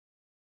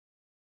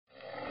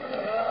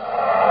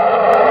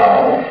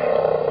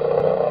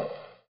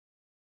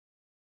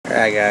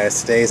Alright guys,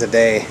 today's the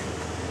day.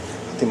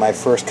 I'll do my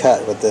first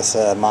cut with this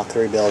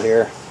Mach3 build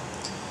here.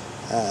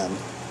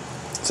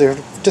 So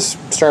just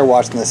started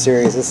watching this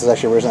series. This is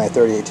actually originally a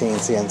 3018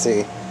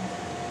 CNC.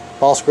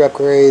 Ball screw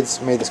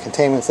upgrades, made this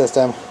containment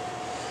system,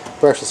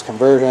 brushless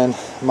conversion,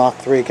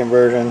 Mach3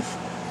 conversion.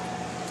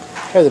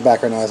 Here's the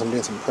background noise, I'm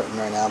doing some printing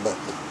right now, but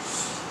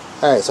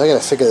alright, so I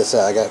gotta figure this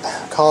out. I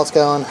got collets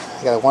going,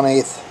 I got a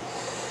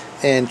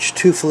 1/8 inch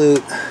 2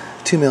 flute,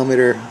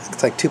 2mm,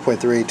 it's like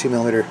 2.3,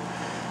 2mm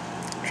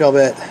drill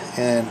bit,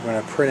 and we're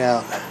going to print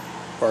out,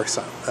 or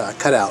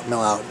cut out,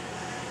 mill out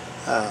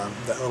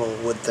that little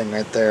wood thing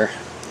right there,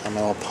 and my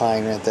little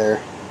pine right there.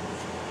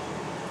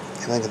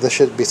 I think this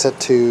should be set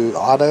to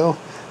auto.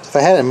 So if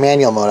I had it in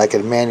manual mode, I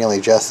could manually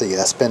adjust the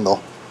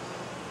spindle.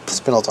 The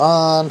spindle's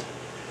on,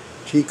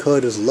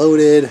 G-code is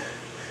loaded,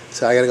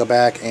 so I got to go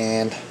back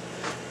and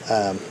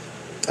I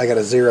got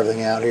to zero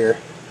everything out here.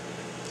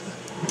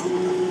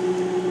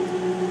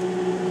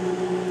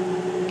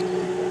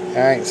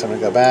 Alright, so I'm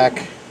going to go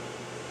back.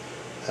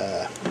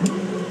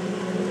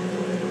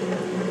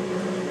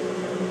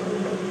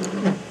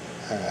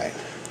 Alright.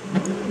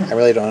 I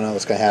really don't know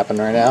what's going to happen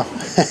right now.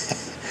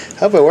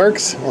 Hope it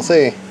works. We'll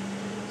see.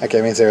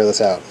 Okay, let me zero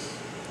this out.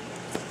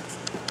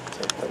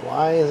 So the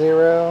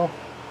Y0.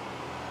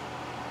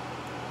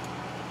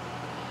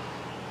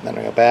 Then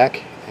I go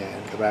back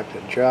and go back to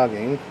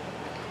jogging.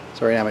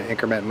 So right now I'm in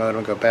increment mode.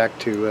 I'll go back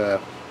to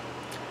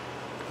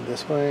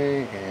this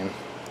way and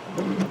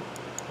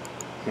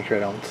make sure I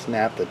don't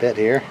snap the bit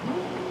here.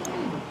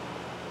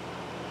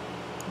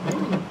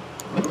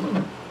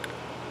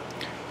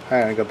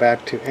 Alright, I go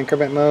back to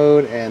increment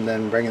mode and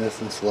then bringing this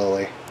in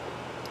slowly.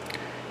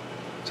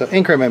 So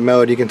increment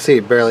mode, you can see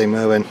it barely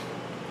moving.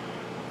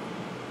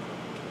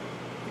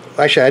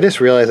 Actually, I just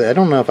realized I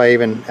don't know if I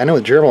know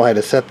with Gerbil I had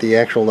to set the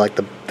actual, like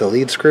the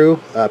lead screw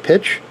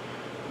pitch.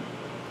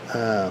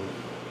 I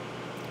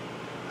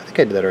think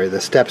I did that already, the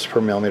steps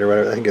per millimeter,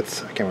 whatever. I can't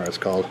remember what it's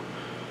called.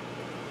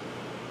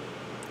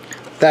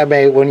 That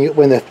way,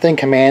 when the thing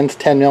commands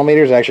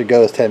 10mm, it actually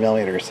goes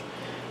 10mm,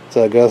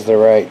 so it goes to the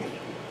right.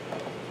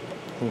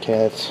 Okay,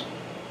 that's.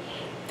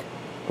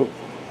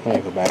 Let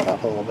me go back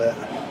off a little bit.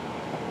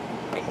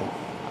 Okay,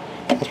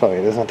 that's probably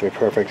it. Doesn't have to be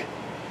perfect.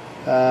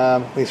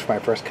 At least for my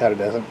first cut, it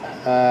doesn't.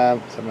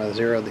 So I'm going to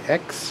zero the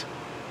X.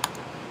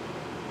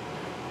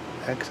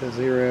 X is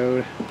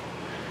zeroed,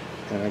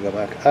 and I go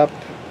back up.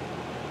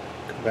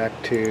 Go back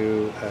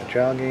to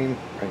jogging.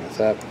 Bring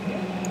this up.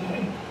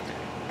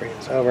 Bring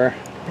this over.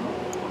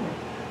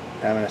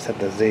 Now I'm going to set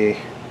the Z.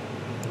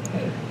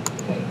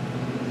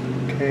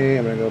 Okay,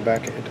 I'm going to go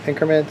back into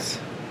increments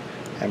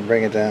and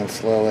bring it down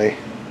slowly.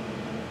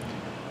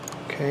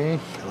 Okay, I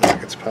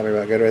think it's probably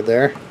about good right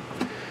there.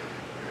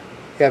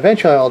 Yeah,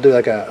 eventually I'll do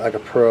like a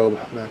probe.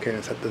 Okay,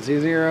 let's set the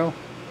Z0.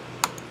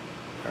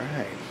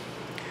 Alright.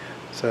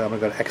 So I'm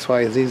going to go to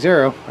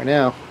XYZ0 right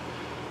now.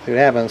 See what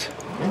happens.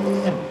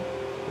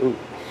 Ooh.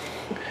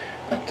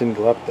 It didn't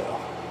go up though.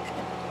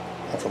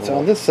 So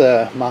on this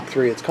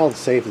Mach3, it's called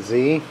Save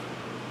Z.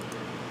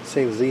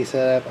 Save Z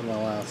setup. I'm going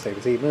to allow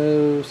Save Z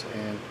moves,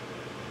 and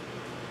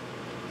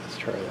let's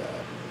try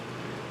that.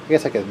 I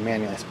guess I could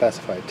manually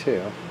specify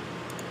too.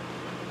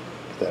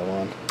 Put that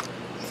one.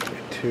 Let's do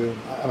 2.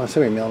 I'm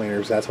assuming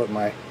millimeters. That's what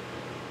my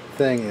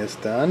thing is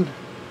done.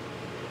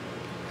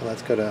 And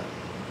let's go to.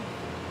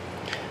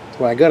 So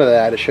when I go to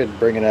that, it should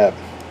bring it up.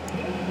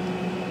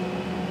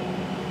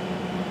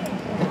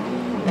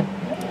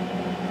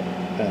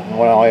 I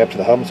went all the way up to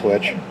the home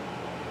switch.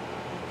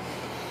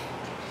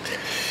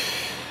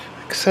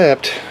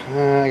 Except,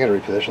 I gotta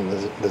reposition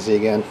the Z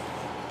again.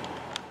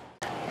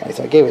 Alright,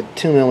 so I gave it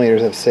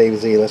 2mm of Save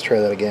Z. Let's try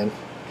that again.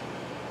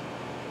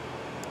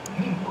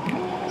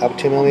 Up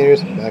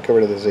 2mm, back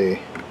over to the Z.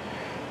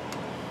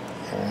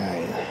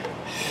 Alright.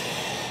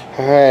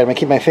 Alright, I'm gonna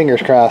keep my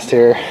fingers crossed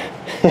here.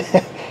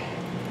 I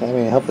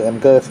mean, hopefully I'm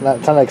good. It's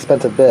not an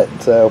expensive bit,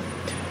 so.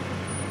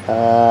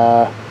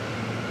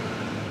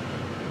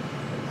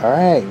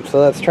 Alright, so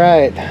let's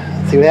try it.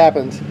 Let's see what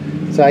happens.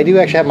 So I do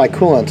actually have my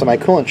coolant, so my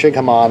coolant should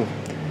come on.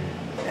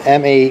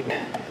 M8,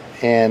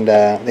 and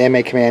the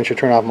M8 command should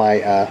turn off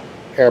my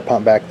air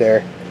pump back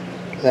there.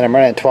 And then I'm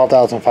running at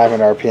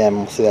 12,500 RPM.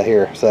 We'll see that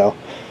here. So,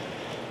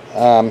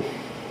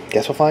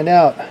 guess we'll find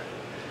out.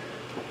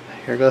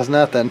 Here goes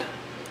nothing.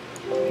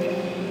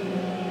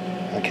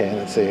 Okay,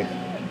 let's see.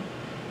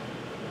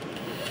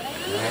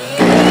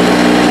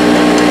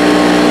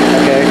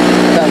 Okay,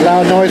 that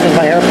loud noise was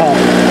my air pump.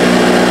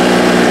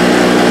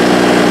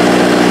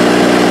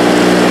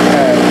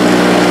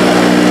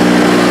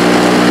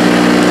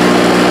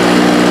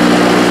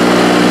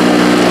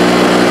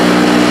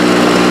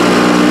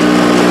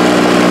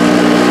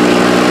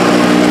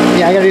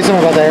 I gotta do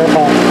something about the air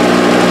pump.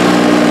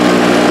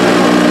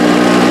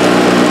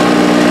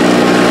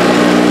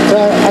 So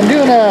I'm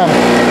doing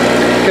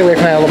get away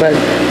from that a little bit.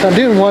 So I'm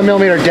doing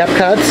 1mm depth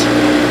cuts.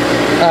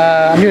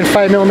 I'm doing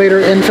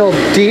 5mm infill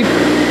deep.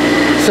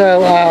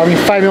 So I mean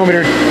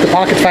 5mm. The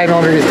pocket's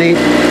 5mm deep.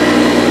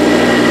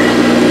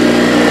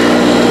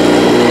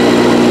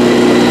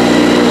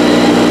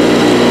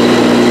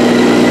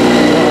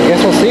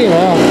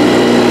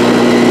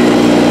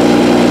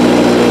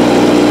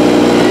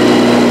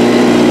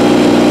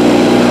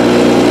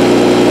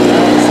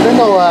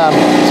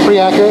 pretty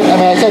accurate. I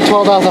mean, I said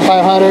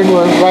 12,500.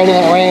 We're right in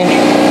that range,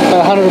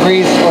 about 100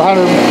 degrees or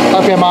 100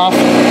 RPM off.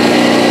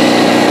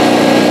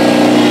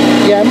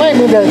 Yeah, I might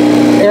move that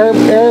air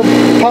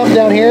pump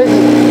down here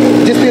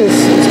just because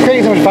it's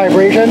creating so much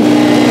vibration.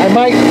 I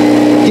might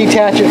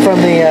detach it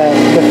from the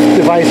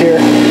device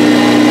here.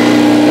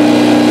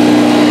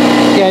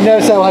 Yeah, I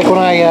noticed that like when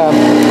I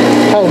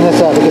tighten this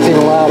up, it gets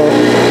even louder.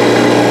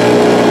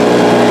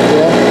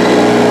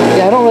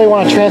 Yeah, I don't really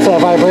want to transfer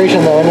that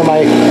vibration though into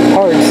my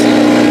parts.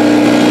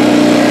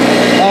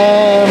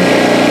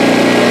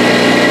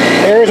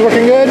 Air is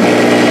working good.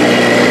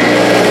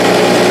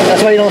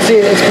 That's why you don't see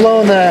it. It's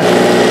blowing the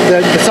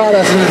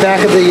sawdust in the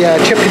back of the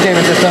chip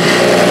containment system.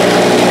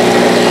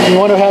 You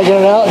wonder how I get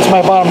it out? It's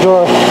my bottom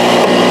drawer.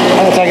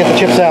 That's how I get the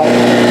chips out.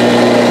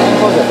 I'll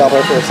close that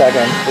valve for a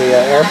second. The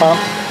air pump.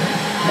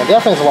 It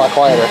definitely is a lot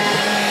quieter.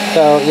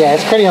 So yeah,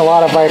 it's creating a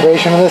lot of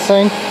vibration in this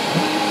thing.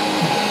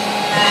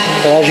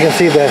 But as you can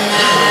see, the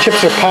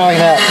chips are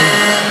piling up.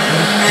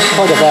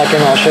 Plug it back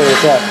in and I'll show you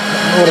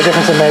what a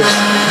difference it makes.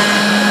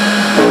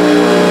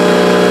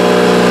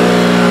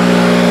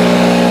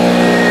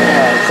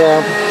 So,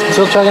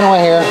 still chugging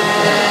away here.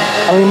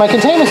 I mean, my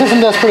containment system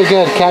does pretty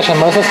good catching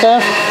most of the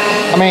stuff.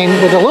 I mean,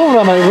 with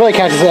aluminum, it really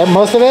catches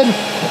most of it.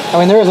 I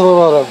mean, there is a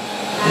little bit of...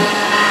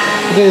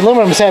 The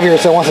aluminum is heavier,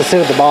 so it wants to sit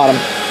at the bottom.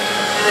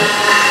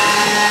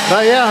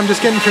 But yeah, I'm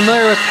just getting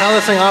familiar with how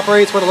this thing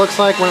operates, what it looks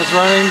like when it's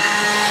running.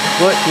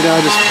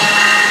 Just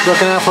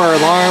looking out for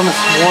alarms,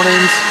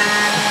 warnings.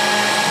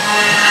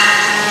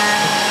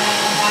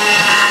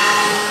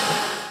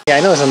 Yeah, I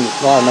know there's a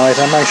lot of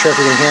noise. I'm not sure if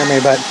you can hear me,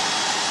 but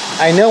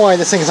I know why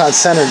this thing's not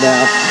centered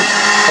now.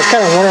 I was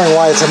kind of wondering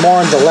why it's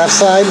more on the left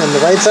side than the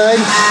right side.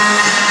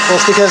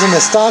 Well, it's because in the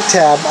stock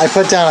tab, I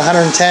put down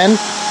 110,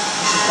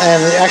 and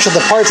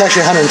the part's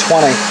actually 120.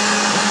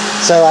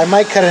 So I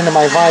might cut it into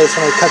my vise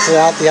when it cuts it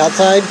out the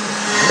outside,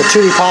 the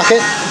 2D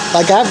pocket.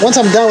 Like once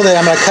I'm done with it,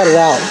 I'm going to cut it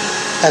out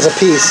as a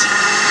piece.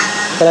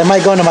 But I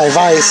might go into my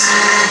vise.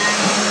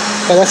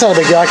 But that's not a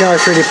big deal. I can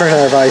always 3D print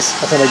another vise.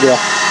 That's not a big deal.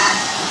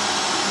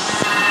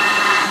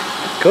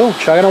 Cool,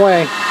 chugging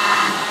away.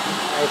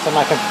 So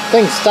my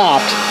thing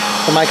stopped,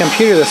 but my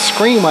computer, the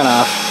screen went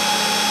off.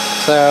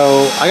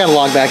 So I got to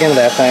log back into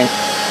that thing,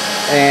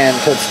 and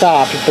so it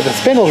stopped. But the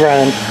spindle's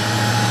running.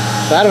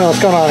 So I don't know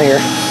what's going on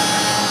here.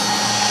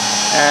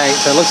 All right,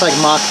 so it looks like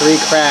Mach3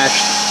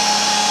 crashed.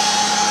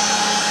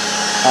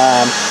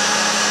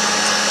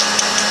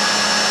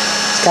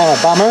 It's kind of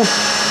a bummer.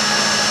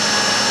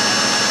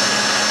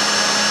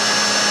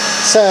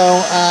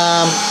 So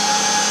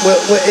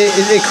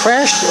it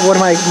crashed when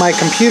my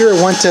computer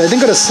went to. It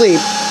didn't go to sleep.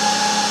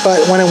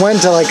 But when it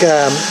went to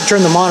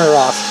turn the monitor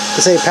off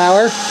to save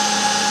power,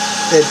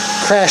 it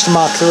crashed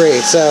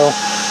Mach3. So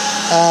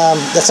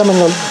that's something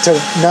to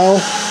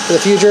know for the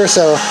future.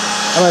 So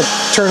I'm going to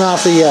turn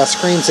off the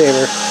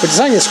screensaver. Which is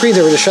not even a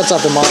screensaver, it just shuts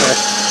off the monitor.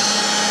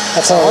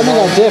 That's all. One thing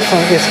I did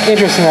it's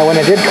interesting that when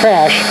it did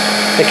crash,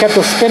 it kept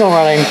the spindle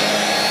running.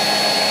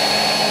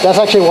 That's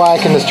actually why I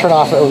can just turn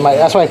off it with my.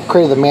 That's why I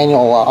created the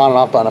manual on and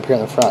off button up here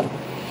in the front.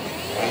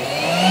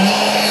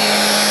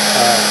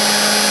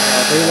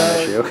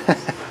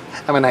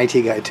 I'm an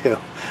IT guy too.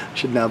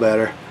 Should know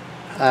better.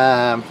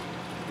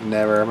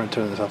 Never. I'm going to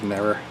turn this off.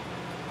 Never.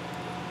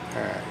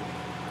 Alright.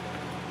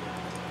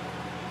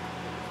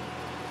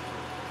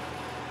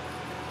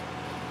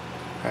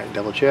 Alright,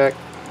 double check.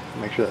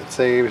 Make sure that's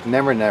saved.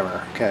 Never,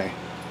 never. Okay.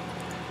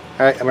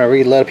 Alright, I'm going to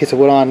reload a piece of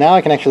wood on. Now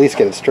I can actually at least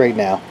get it straight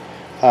now.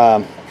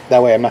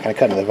 That way I'm not going to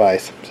cut into the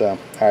vise. So,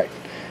 alright.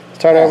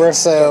 Start over.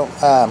 So,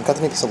 got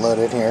the new piece of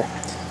loaded here.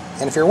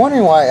 And if you're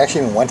wondering why I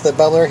actually even went to the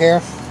bubbler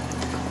here,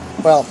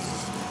 well,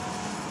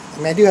 I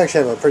mean, I do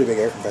actually have a pretty big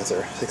air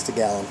compressor, 60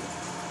 gallon.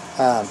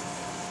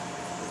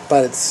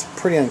 But it's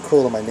pretty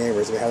uncool to my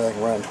neighbors. We have it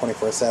running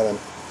 24/7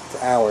 for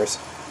hours.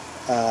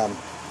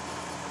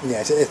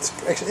 Yeah,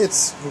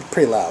 it's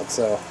pretty loud.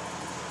 So,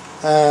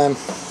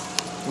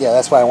 yeah,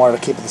 that's why I wanted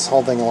to keep this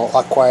whole thing a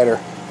lot quieter,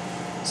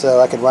 so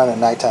I could run at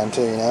nighttime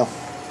too.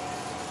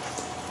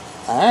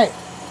 All right.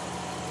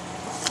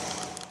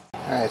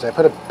 All right. So I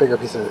put a bigger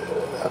piece of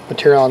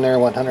material on there,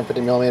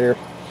 150 millimeter,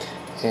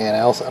 and I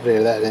also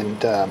updated that in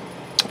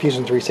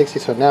Fusion 360.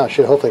 So now it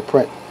should hopefully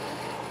print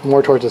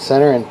more towards the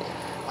center, and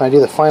when I do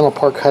the final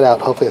part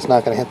cutout, hopefully it's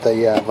not going to hit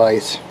the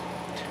vise.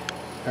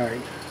 All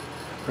right,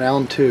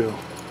 round 2.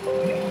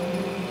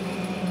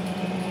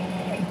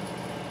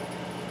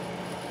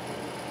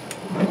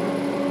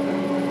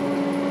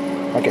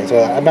 Okay,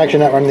 so I'm actually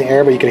not running the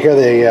air, but you can hear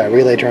the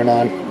relay turn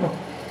on.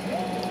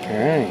 All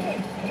right.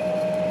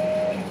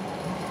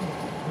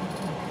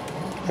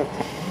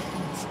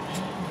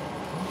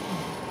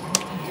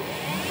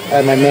 I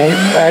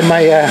had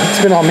my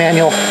spindle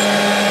manual.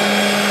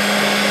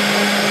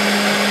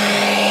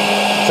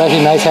 It's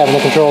actually nice having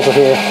the controls up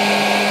here.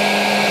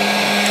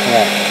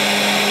 Yeah.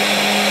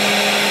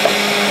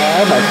 I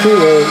have my feet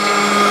rate.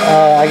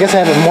 I guess I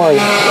have it more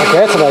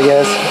aggressive, I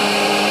guess.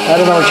 I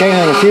don't know if we're changing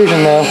anything in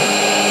Fusion though.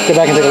 Go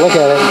back and take a look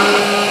at it.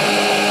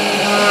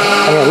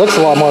 I mean, it looks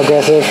a lot more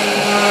aggressive.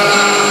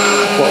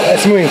 Well,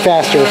 it's moving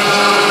faster.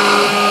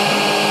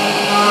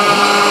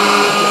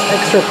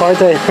 extra part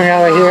that I bring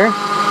out right here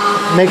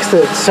makes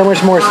it so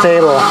much more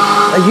stable.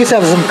 I used to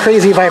have some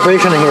crazy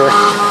vibration in here.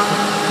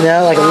 You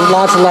know, like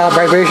lots of loud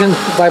vibration.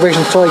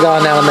 Vibration's totally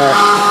gone now in there.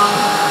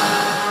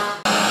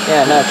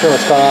 Yeah, I'm not sure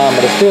what's going on,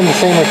 but it's doing the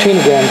same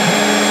routine again.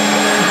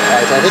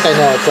 Alright, so I think I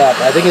know what's up.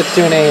 I think it's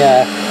doing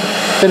a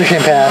finishing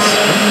pass.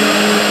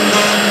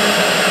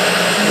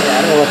 Yeah,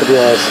 I don't know what the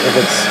deal is. If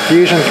it's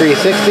Fusion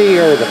 360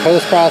 or the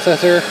post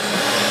processor.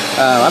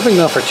 I've been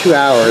going for 2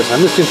 hours.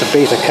 I'm just doing some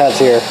basic cuts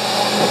here.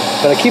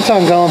 But it keeps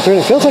on going through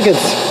and it feels like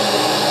it's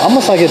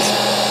almost like it's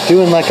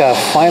doing like a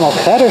final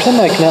cut or something,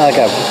 like not like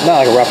a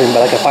roughing, but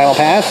like a final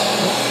pass.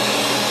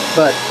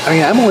 But I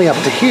mean, I'm only up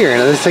to here,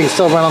 and this thing's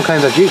still running all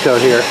kinds of G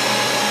code here.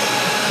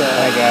 So,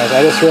 alright guys,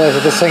 I just realized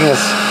that this thing is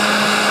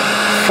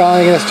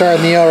finally going to start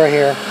in the O right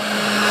here.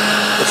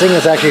 This thing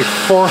is actually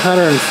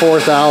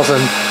 404,000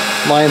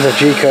 lines of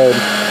G code.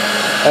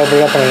 Open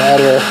it up in an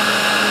editor.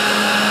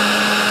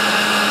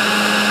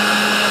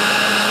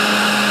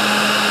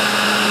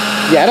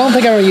 Yeah, I don't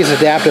think I'm going to use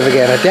adaptive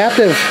again.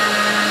 Adaptive,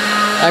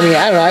 I mean,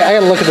 I don't know, I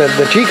gotta look at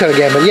the G code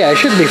again, but yeah, it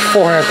shouldn't be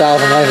 400,000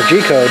 lines of G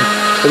code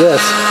for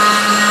this.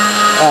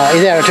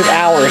 Yeah, it took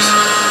hours.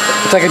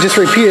 It's like it just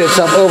repeated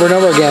itself over and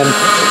over again.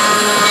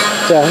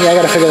 So yeah, I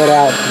gotta figure that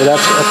out, but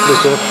that's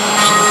pretty cool.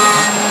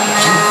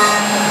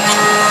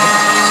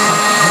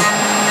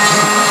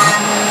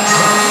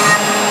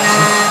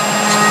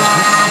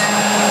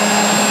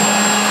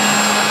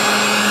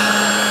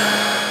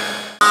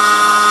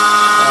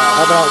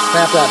 How about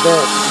snap that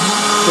bit?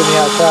 Get me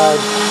outside.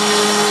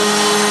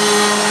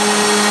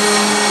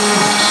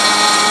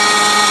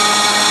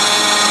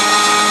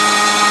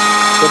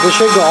 But this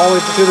should go all the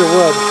way through the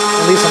wood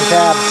and leave some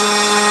tabs.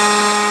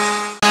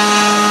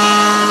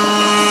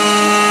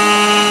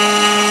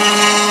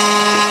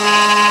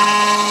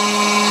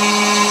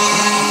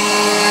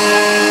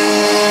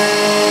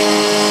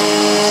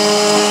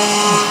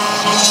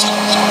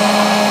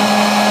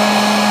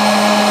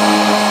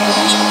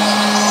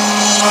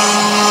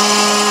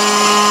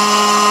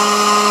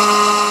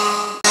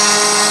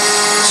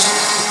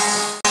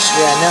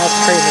 Yeah, now it's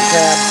tracing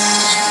tabs.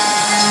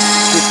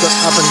 Keep going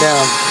up and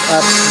down.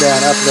 Up,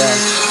 down, up, down.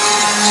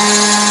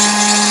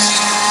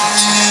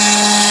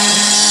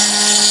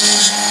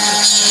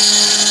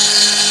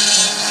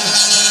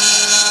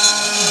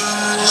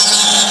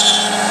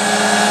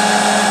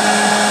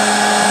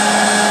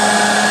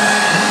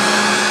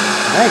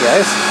 Hi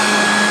guys.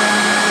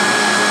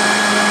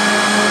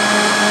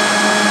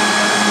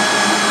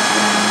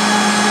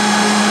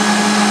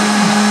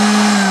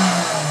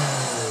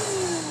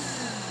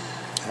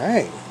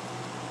 Alright.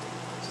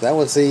 So that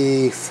was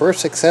the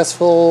first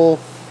successful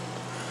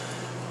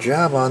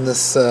job on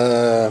this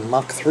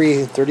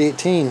Mach3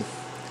 3018.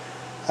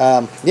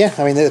 Yeah,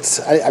 I mean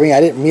I mean I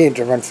didn't mean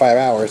to run 5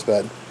 hours,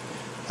 but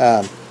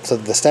so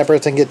the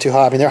steppers didn't get too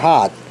hot. I mean they're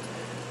hot,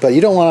 but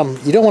you don't want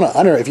them. You don't want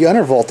to if you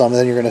undervolt them,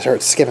 then you're going to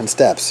start skipping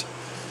steps.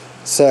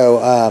 So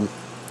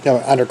you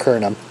know,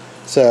 undercurrent them.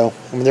 So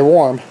I mean they're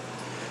warm.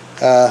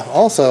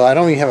 Also, I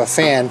don't even have a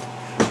fan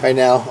right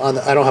now.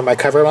 I don't have my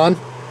cover on,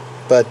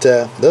 but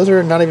those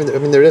are not even. I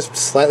mean they're just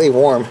slightly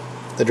warm.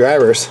 The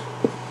drivers.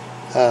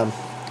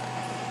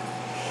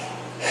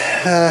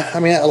 I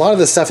mean, a lot of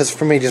this stuff is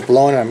for me just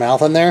blowing my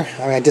mouth in there.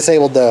 I mean, I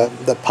disabled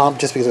the pump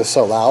just because it was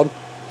so loud.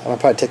 I'm gonna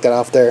probably take that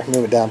off there,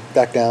 move it down,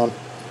 back down.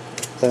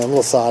 Then a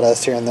little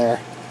sawdust here and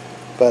there.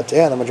 But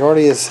yeah, the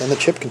majority is in the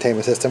chip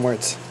containment system where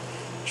it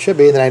should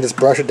be. Then I just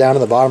brush it down to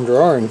the bottom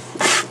drawer and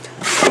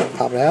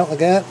pop it out like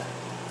that.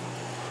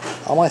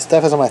 All my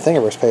stuff is on my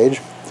Thingiverse page.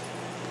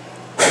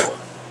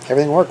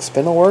 Everything worked.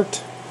 Spindle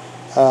worked.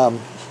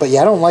 But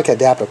yeah, I don't like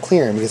adaptive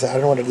clearing because I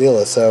don't know what to deal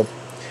with. So.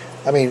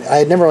 I mean, I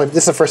had never really,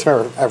 this is the first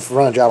time I've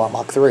run a job on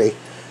Mach 3.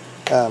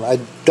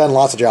 I'd done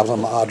lots of jobs on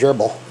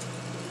Gerbil.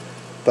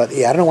 But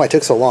yeah, I don't know why it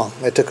took so long.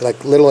 It took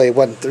like literally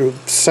went through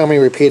so many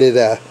repeated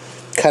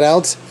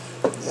cutouts,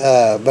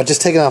 but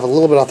just taking off a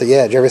little bit off the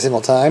edge every single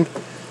time.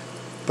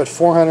 But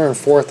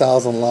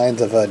 404,000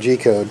 lines of G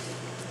code.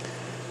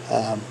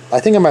 I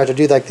think I'm about to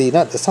do like the,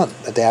 it's not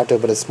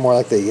adaptive, but it's more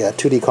like the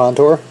 2D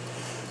contour.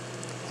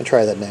 I'll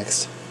try that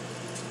next.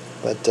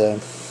 But,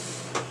 alright,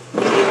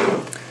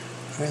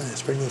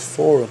 let's bring this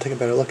forward. We'll take a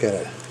better look at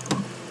it.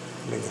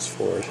 Bring this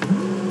forward.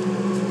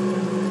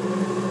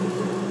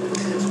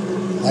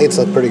 Lights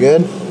look pretty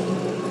good.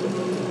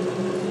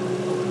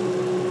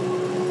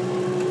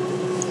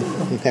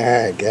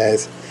 Alright,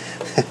 guys.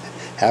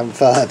 Having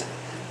fun.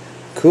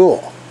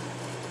 Cool.